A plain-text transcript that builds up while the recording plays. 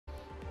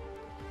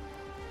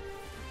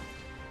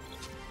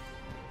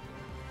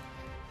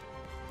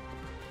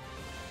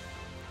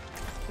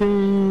I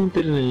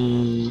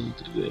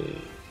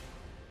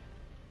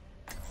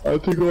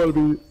think I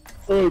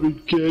wanna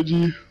be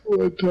Genji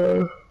one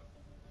time.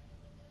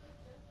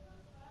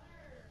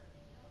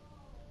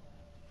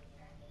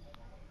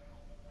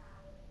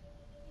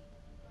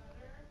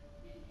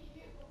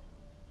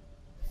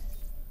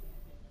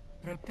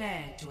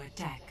 Prepare to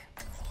attack.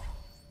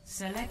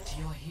 Select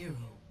your hero.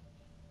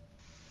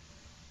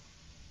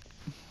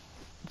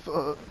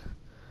 Fuck.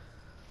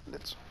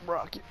 Let's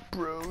rock it,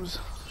 bros.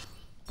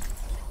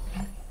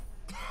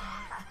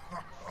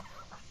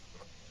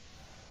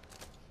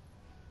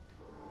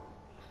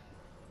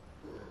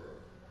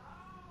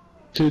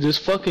 Dude, this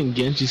fucking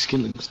Genji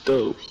skin looks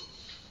dope.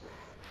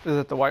 Is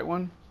it the white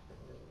one?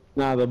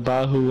 Nah, the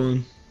Bahu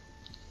one.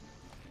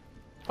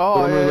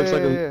 Oh, yeah, looks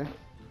like yeah.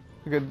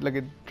 Like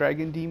a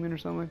dragon demon or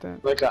something like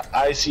that? Like a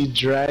icy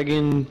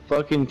dragon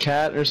fucking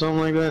cat or something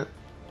like that.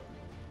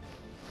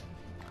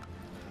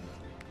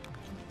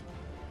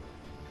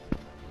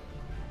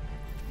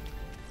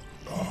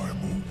 I'm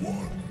a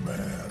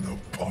one-man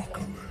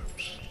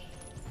apocalypse.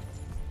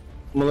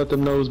 I'm gonna let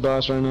them know who's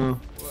boss right now.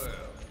 Well,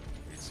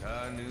 it's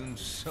high noon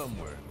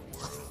somewhere in the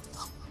world.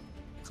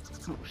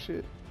 Oh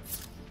shit.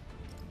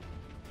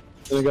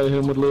 Then I gotta hit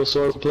him with a little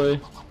sword play.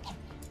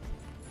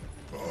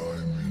 I'm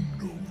in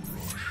no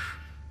rush.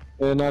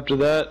 And after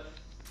that,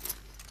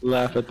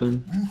 laugh at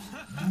them.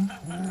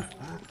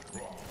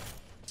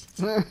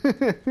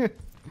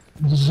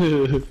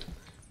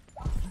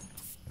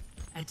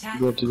 Attack.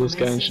 Go up to this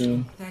guy and show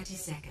him. 30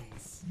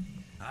 seconds.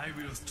 I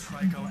will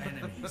strike our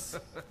enemies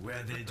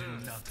where they do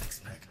not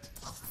expect.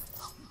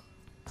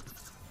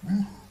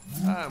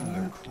 I'm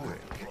the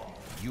quick.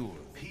 You're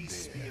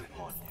Peace be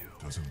upon you.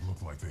 Doesn't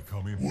look like they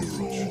come in. We're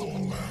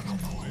all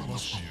animals. They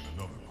must be in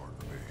another part of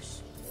the base.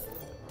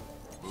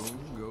 Boom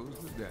goes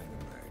the dynamite.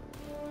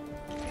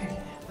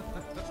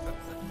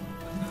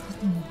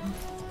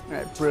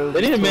 Alright, bros.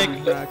 They didn't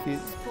make- rocket.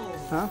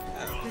 Huh?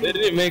 They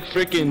didn't make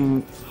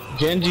freaking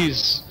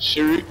Genji's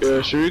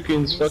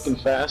shurikens fucking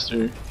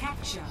faster.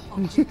 Capture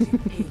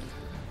objective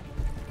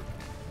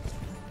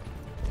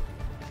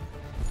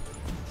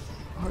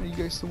How are you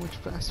guys so much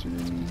faster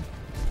than me?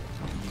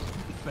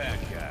 Bad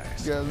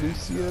guys. You got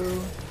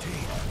Lucio.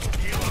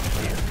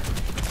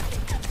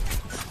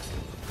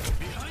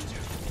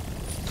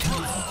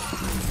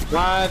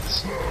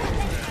 What?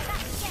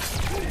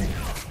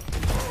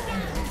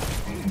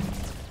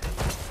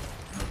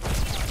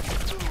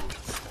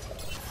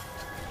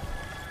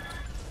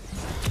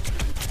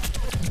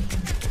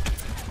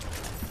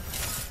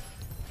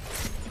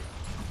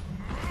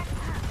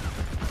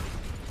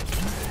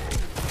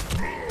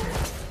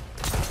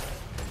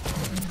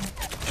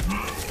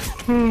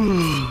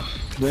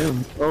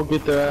 Damn. Oh,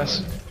 get their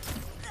ass.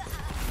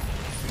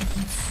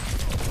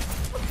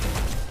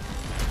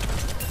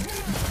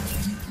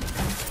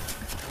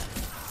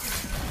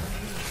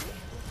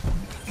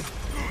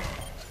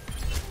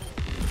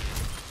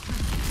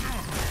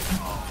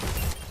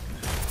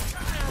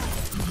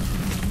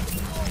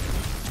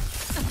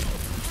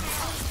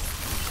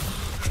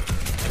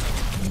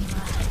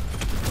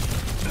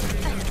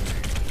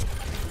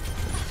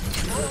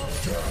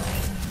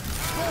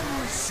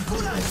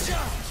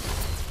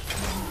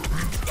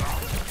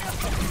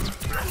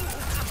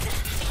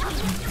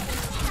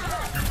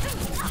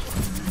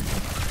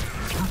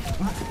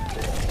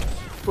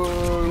 Fuck,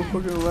 I'm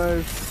fucking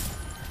alive.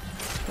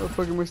 How the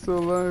fuck am I still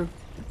alive?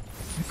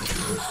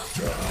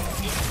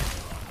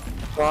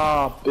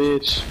 Ah,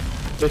 bitch.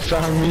 They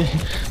found me.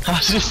 I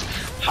was just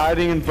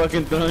hiding and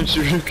fucking throwing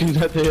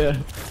shurikens at the air.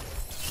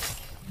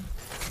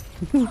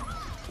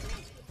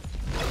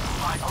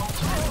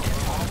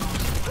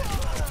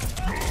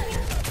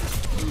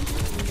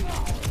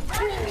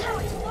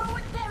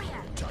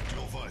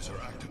 Tactical visor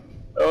active.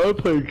 I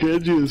play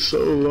Genji is so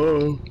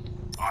low.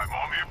 I'm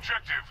on the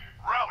objective.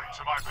 Rally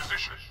to my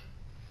position.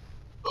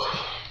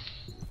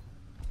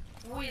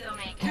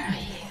 Widowmaker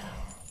here.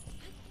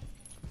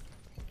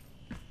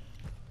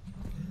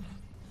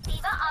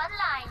 Diva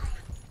online.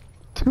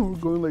 We're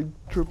going like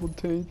triple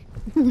tank.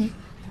 I'm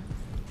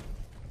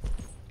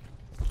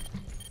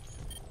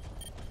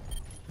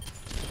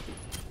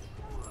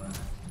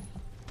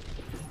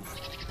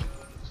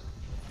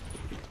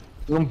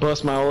gonna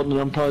bust my ult and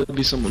I'm probably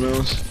be someone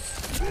else.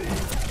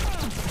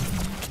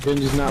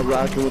 Genji's not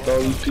rocking with all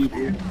these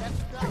people.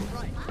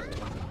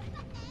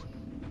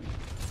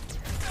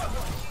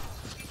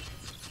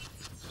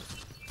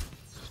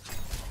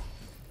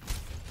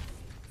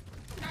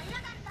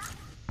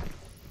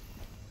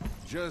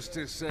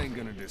 Justice ain't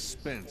gonna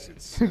dispense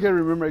it. I gotta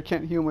remember I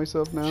can't heal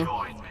myself now.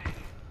 Join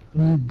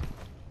me.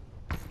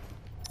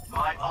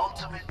 My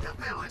ultimate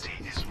ability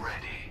is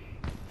ready.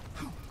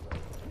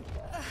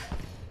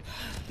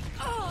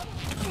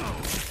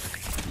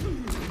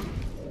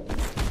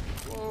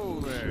 Whoa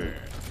there.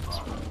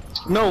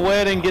 No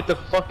way I didn't get the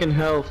fucking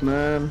health,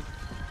 man.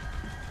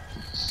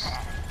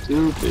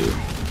 Stupid.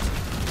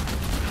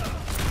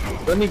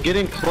 Let me get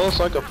in close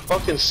so I can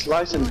fucking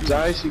slice and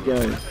dice you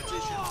guys.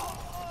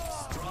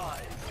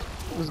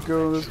 Let's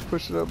go, let's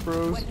push it up,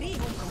 bros.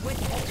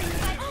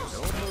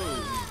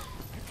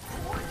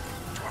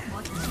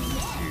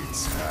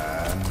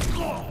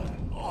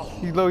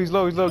 He's low, he's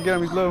low, he's low. Get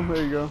him, he's low.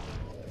 There you go.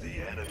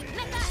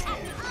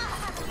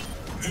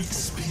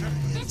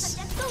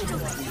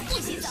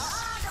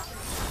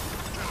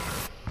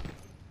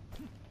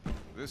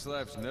 This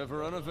life's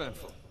never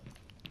uneventful.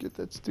 Get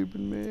that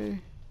stupid May.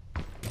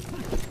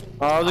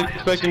 I was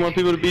expecting more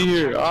people to be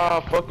here.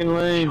 Ah, fucking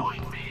lame. I'm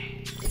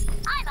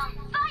on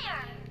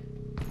fire!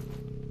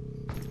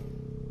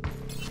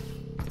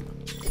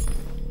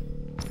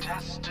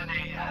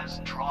 Destiny has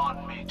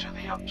drawn me to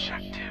the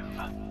objective.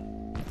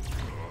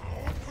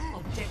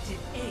 Objective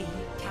A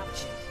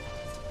captured.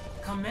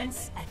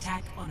 Commence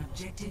attack on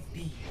objective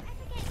B.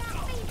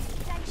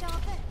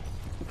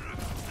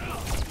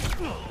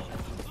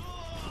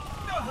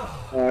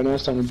 Alright, now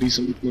it's time to be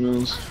something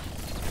else.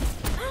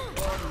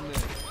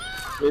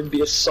 Maybe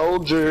be a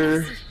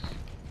soldier.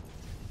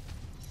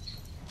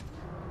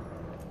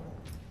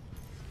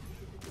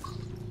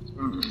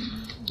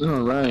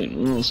 Alright,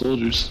 we're all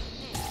soldiers.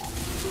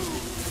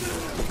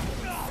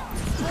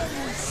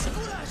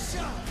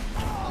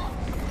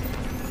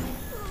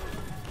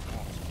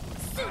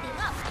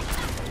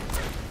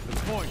 The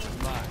point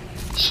is mine.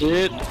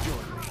 Shit. I'm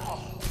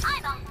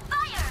on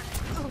fire!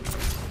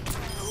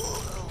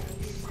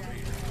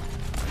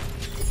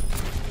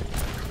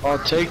 I'll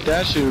take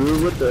that shit,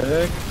 Rue. What the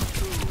heck?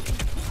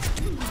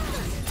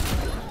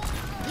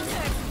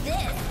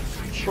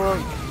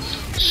 Fuck.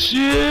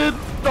 Shit!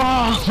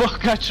 Oh,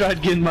 fuck, I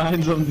tried getting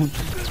mines on this.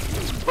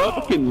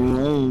 Fucking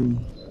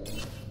lame.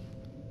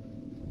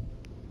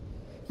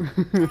 No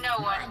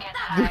one can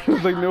hide. It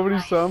was like nobody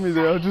saw me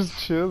there. I was just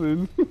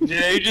chilling.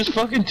 Yeah, you're just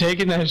fucking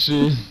taking that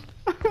shit.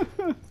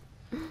 Enemy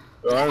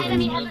has a Alright,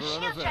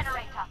 shield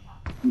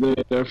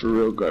generator. they're for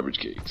real garbage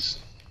cakes.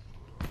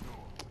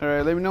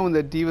 Alright, let me know when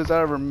that diva's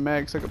out of her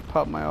max so I can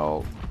pop my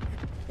ult.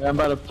 Yeah, I'm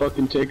about to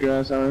fucking take her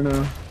ass out right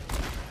now.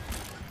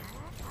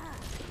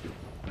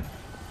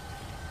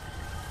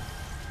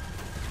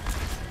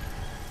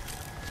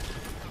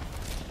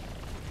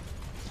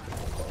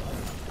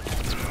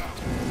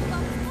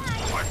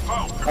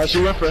 Oh,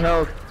 she went for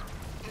health.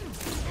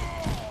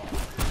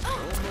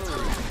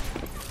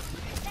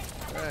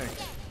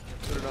 Thanks.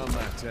 Put it on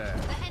my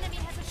tab. The enemy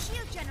has a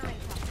shield generator.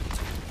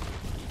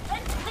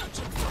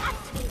 Matrix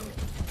activated.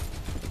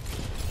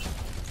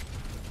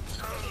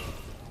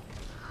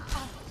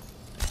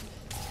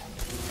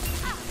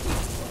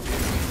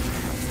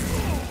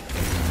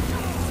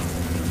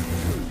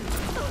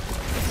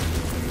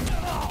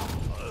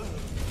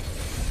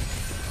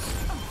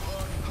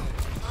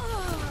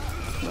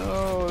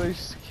 Oh, they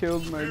just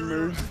killed my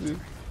mercy.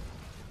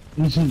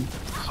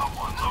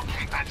 Someone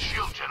locate that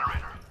shield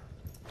generator.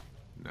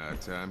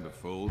 Not time to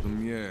fold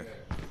them yet.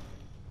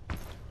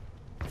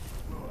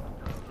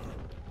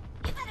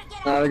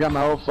 Alright, I got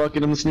my whole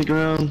fucking, I'm gonna sneak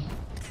around.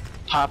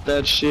 Pop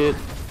that shit.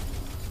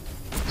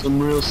 Some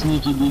real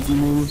sneaky deaky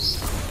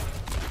moves.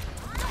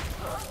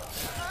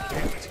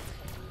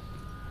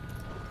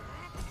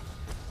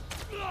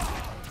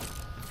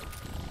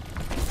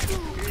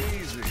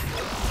 Easy.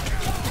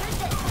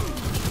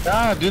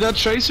 God, dude, that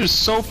Tracer's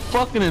so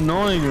fucking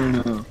annoying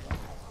right now.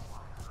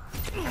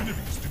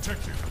 Enemies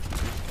detected.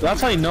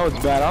 That's how you know it's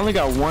bad. I only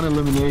got one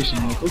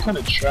elimination. Like, what kind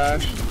of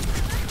trash?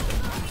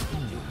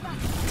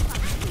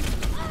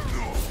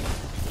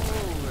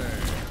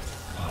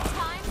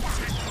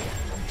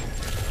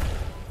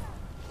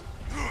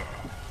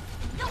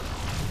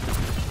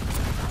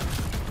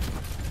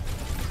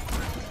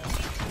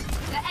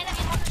 The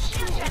enemy has a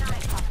shield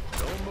generator.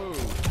 Don't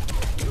move.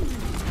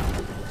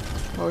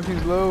 Oh,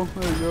 he's low.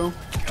 There you go.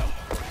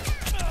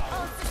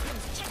 All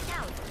systems checked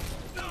out.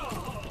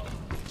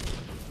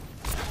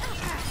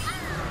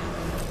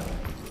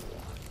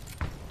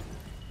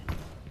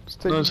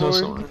 Just take Let's it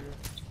hustle. forward.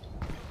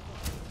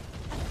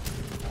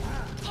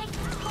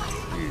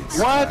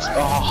 What?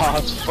 Oh,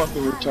 that's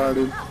fucking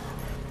retarded.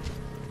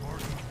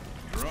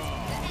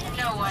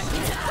 No one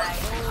can hide.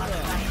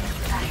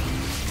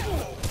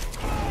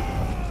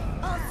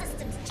 All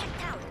systems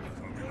checked out.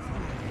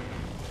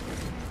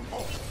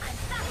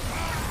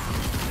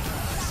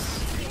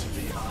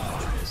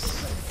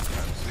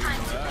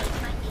 Time to make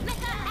my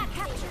mega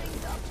capturing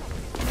the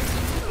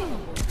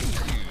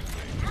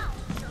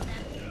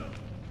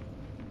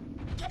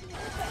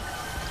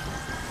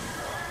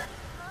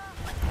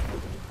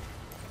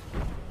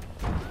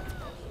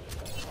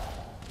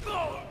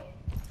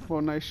Oh,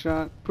 nice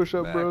shot. Push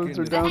up, Back bros. into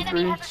They're the down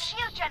enemy 3. has a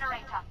shield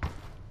generator.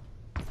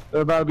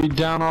 They're about to be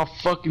down off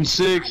fucking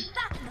 6. I'm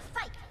back in the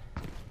fight.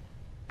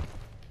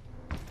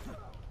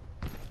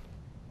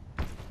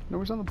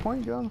 Nobody's on the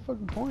point. Get on the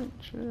fucking point.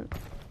 Shit.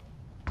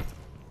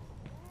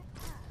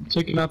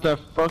 Taking out that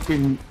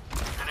fucking.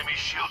 Enemy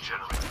shield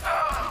generator.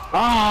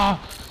 Ah!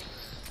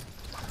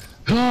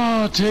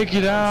 Oh, take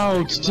it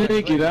out!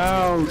 Take it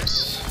out!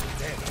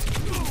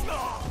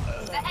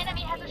 The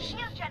enemy has a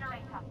shield generator.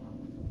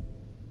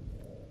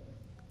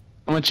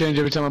 I'm gonna change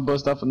every time I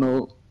bust off a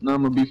note. Now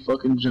I'm gonna be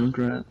fucking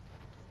Junkrat.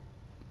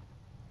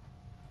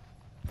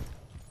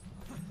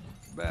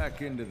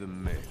 Back into the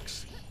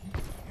mix.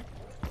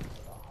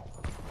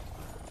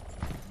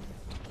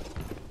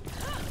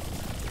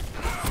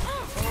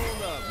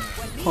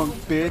 punk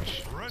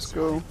bitch. Let's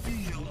go.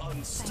 Feel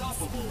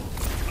unstoppable.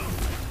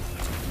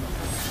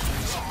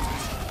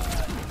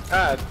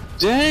 God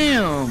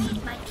damn!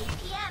 My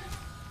APM.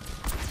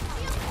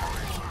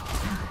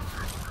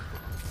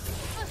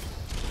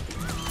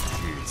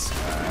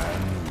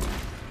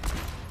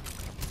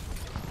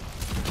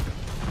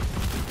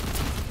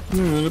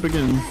 Let it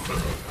begin.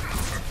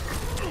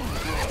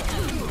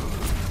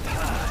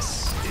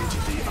 Pass into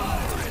the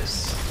iris.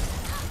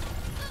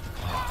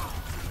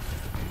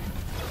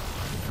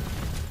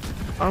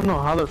 I don't know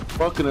how they're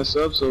fucking us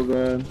up so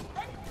bad.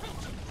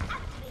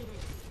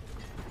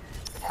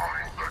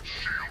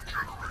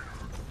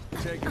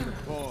 Taking the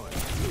point.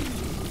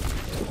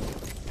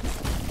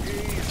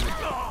 This.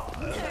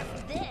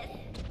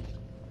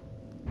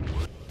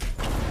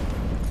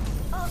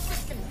 All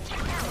systems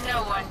checked out.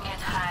 No one can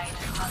hide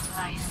from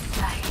my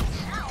sight.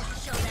 I'll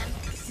show them.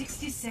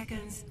 60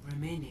 seconds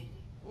remaining.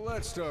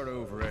 Let's start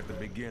over at the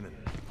beginning.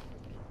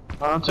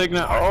 I'm taking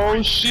that.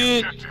 Oh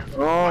shit!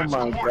 Oh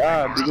my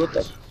god, dude, what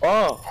the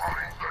fuck?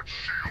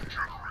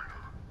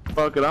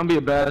 Fuck it, I'm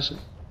being badass.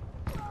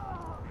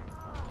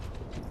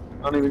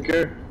 I don't even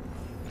care.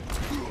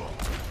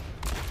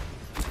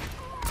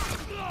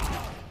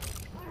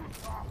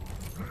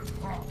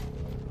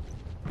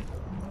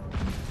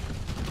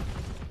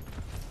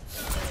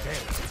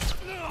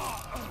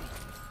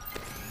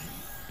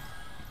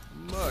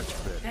 Much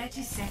better.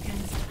 30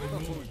 seconds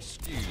remaining.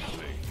 Excuse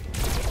me.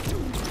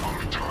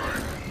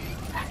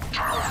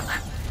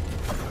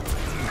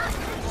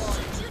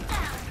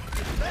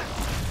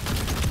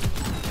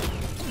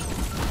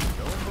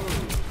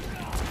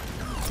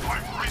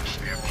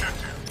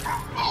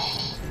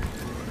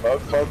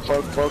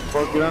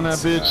 Fuck, get on that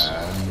bitch.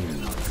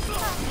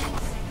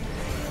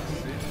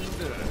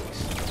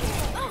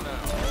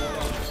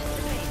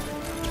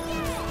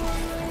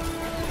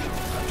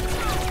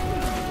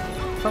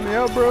 Help me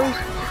out, bros.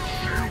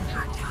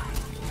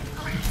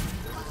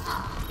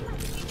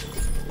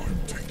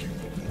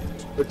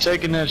 We're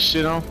taking that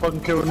shit, I don't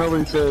fucking care what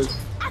nobody says.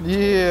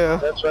 Yeah.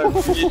 That's right,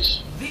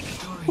 bitch.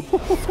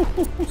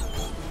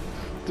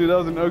 Dude, that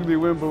was an ugly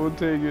win, but we'll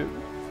take it.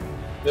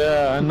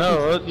 Yeah, I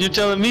know. You're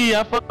telling me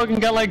I fucking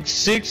got like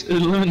 6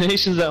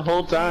 eliminations that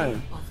whole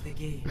time. Of the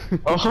game.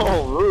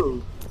 Oh,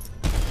 rude.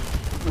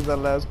 It was that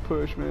last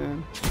push,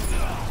 man.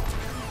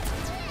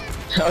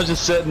 I was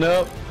just setting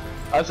up.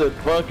 I said,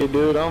 fuck it,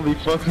 dude. I'm gonna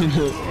be fucking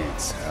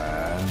this.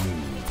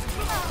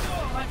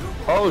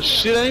 Oh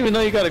shit, I didn't even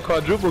know you got a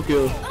quadruple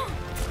kill.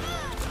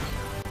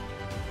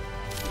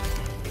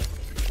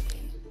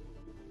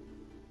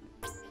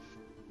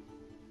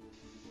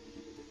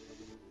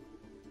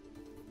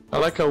 I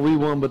like how we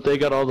won, but they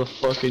got all the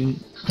fucking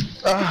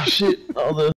shit, all the